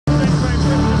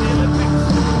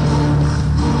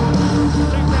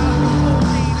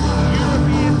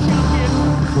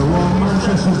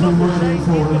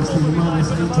the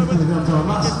minus 80 kilograms, our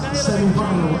last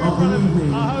semi-final of the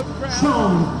evening.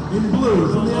 Shown in blue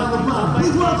from the Isle of Man.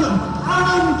 Please welcome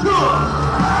Aaron Cook!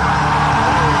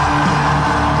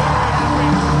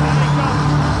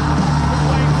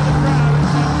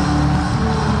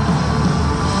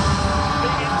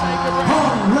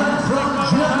 From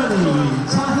Germany,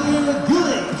 TAHIR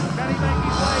GUELEC. Can he make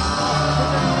his way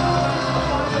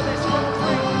to this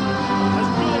country? Has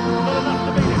GUELEC got enough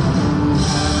to beat him?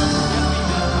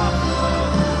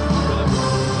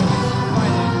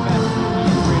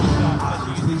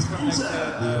 Please enter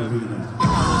the arena.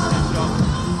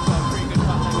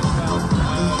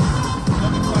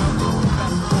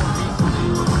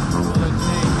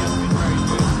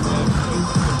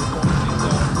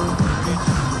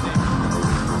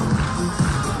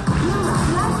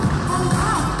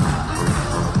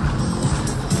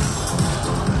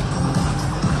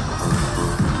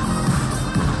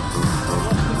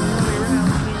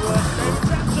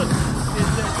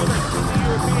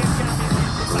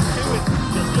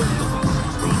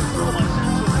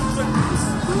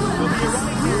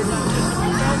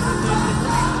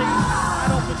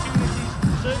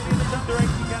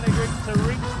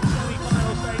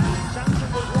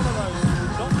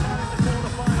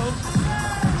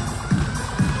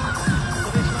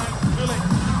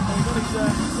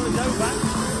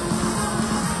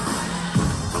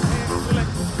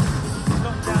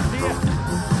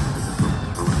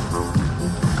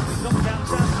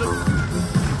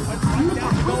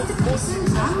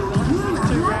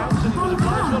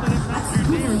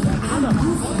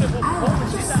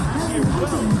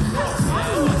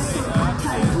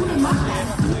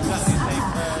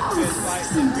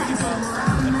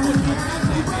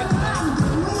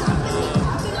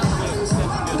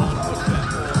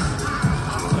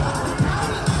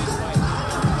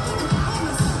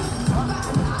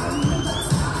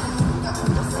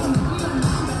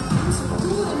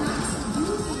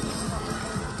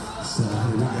 So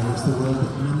here we go, it's the world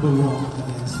number 1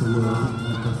 against the world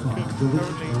number 5.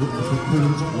 GUELEC is the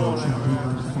current world champion,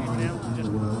 number 5 in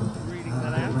the world.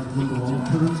 Number 1,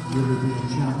 current European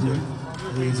champion,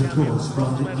 is of course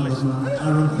from the Isle of Man,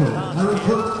 Aaron Cook. Aaron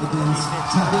Cook against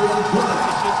TAHIR GUELEC.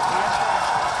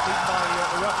 Beat by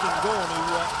the Russian Gorn,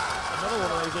 who another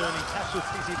one of those early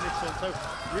casualties in this one. So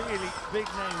really big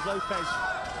names, Lopez,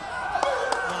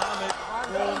 Mohammed,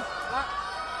 Gorn,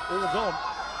 all gone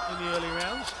in the early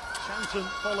rounds. Shanton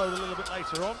followed a little bit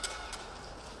later on.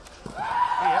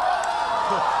 Here,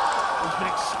 he's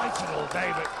been excited all day,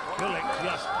 but GUELEC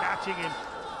just catching him.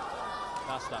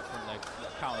 That's that front leg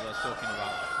counter I was talking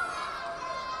about.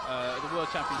 The World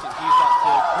Championships used that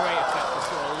to great effect to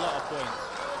score a lot of points.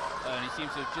 And he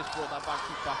seems to have just brought that back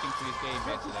into his game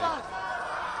here today.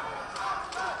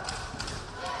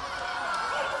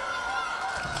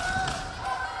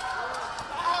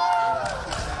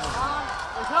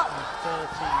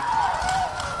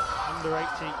 Under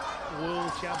 18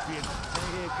 world champion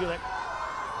TAHIR GUELEC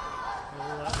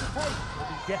will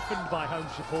be deafened by home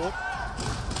support.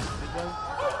 It won't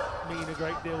mean a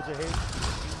great deal to him.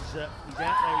 He's out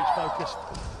there, he's focused.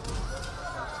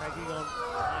 He's taking on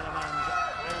Isle of Man's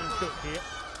Aaron Cook here.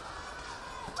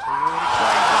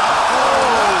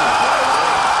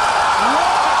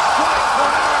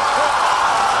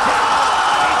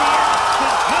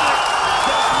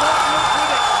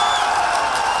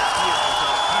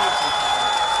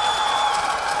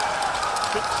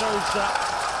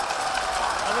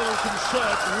 A little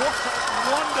concerned. What a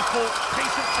wonderful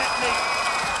piece of technique.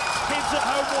 Kids at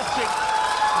home watching.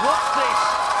 What's this?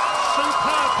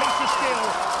 Superb piece of skill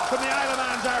from the Isle of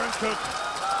Man's Aaron Cook.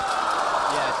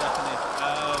 Yeah, definitely.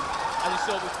 As you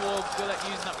saw before, GUELEC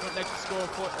using that front leg to score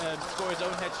his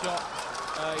own headshot.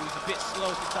 He was a bit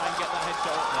slow to try and get that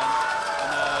headshot up then.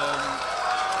 And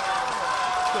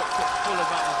Cook took full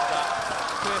advantage of that.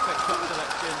 Perfect shot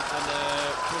selection and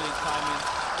brilliant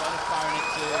timing. Firing it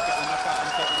to get the knockout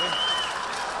and take the win.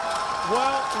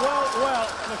 Well,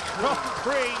 the Grand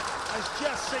Prix has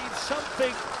just seen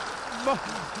something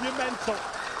monumental.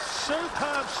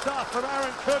 Superb stuff from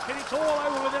Aaron Cook, and it's all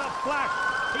over within a flash.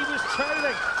 He was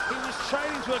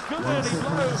trailing to a good early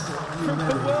blow from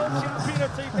the World Champion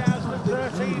of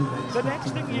 2013. The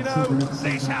next thing you know,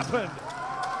 this happened.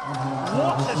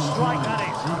 What a strike that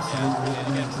is!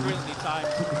 Yeah, again, brilliantly timed.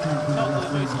 Not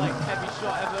the most heavy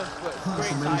shot ever, but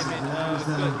great timing.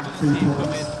 Good to see him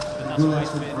come in, and that's why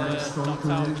he's been knocked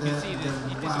out. You can see that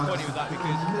he's disappointed with that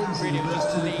because really it was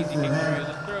just an easy kick. It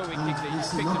was a throwaway kick that he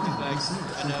picked up his legs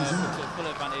and took full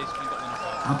advantage and got the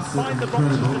knockout. Find the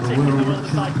boxes to tick in the world of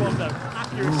Taekwondo.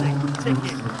 Accuracy,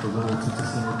 ticking.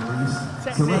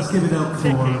 So let's give it up for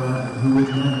who would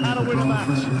win How to win a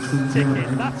match,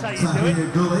 ticking. That's how you do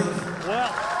it. GUELEC.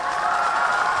 Well,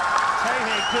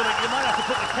 TAHIR GUELEC, you might have to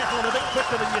put the kettle on a bit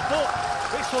quicker than you thought.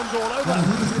 This one's all over. And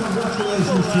huge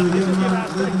congratulations to the young man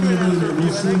leading the arena. We'll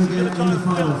see him again in the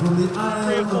final from the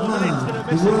IMN, the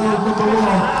world number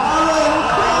one.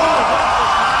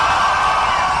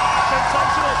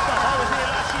 Sensational stuff. I was here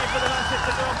last year for the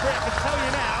Manchester Grand Prix. I can tell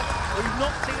you now, we've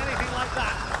not seen anything like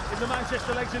that in the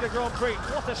Manchester Legs of the Grand Prix.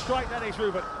 What a strike that is,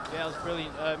 Ruben. Yeah, it was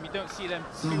brilliant. You don't see them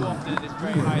too often at this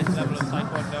very highest level of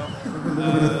Taekwondo.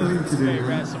 It's very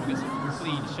rare someone gets a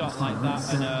clean shot like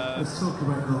that. And as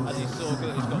you saw,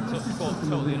 he's got caught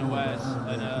totally unawares.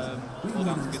 And all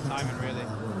down to good timing, really.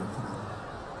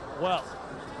 Well,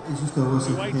 we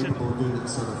waited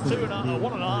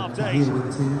 1.5 days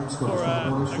for a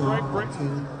Great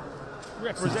Britain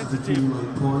representative to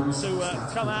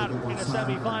come out in a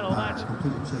semi-final match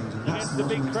against the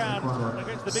big crowd,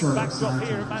 against the big backdrop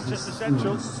here at Manchester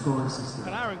Central.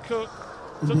 And Aaron Cook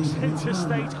took centre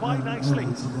stage quite nicely.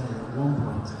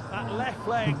 That left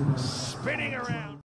leg spinning around.